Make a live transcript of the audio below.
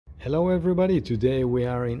Hello everybody, today we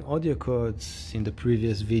are in AudioCodes. In the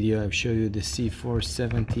previous video I've shown you the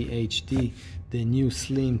C450 HD, the new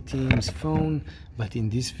slim Teams phone, but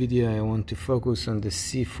in this video I want to focus on the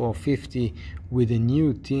C450 with the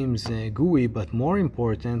new Teams GUI, but more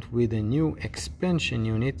important with a new expansion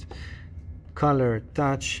unit, color,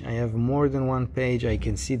 touch. I have more than one page. I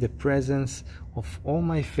can see the presence of all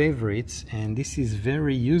my favorites, and this is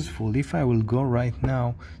very useful if I will go right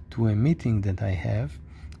now to a meeting that I have.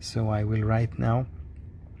 So I will right now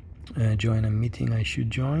join a meeting I should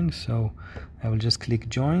join, so I will just click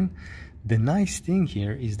join. The nice thing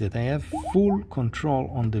here is that I have full control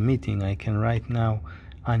on the meeting. I can right now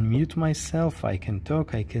unmute myself, I can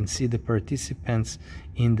talk, I can see the participants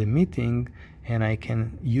in the meeting, and I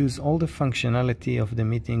can use all the functionality of the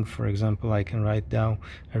meeting. For example, I can write down,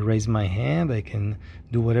 raise my hand, I can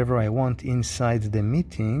do whatever I want inside the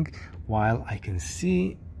meeting, while I can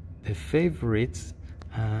see the favorites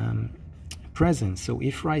present. So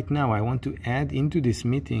if right now I want to add into this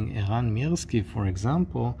meeting Eran Mirsky, for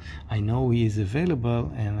example, I know he is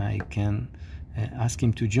available and I can ask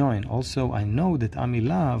him to join. Also, I know that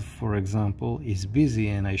Amilav, for example, is busy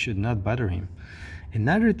and I should not bother him.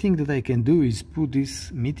 Another thing that I can do is put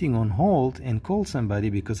this meeting on hold and call somebody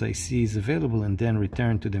because I see he's available, and then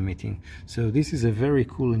return to the meeting. So this is a very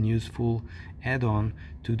cool and useful add-on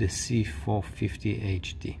to the C450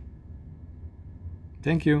 HD.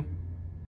 Thank you.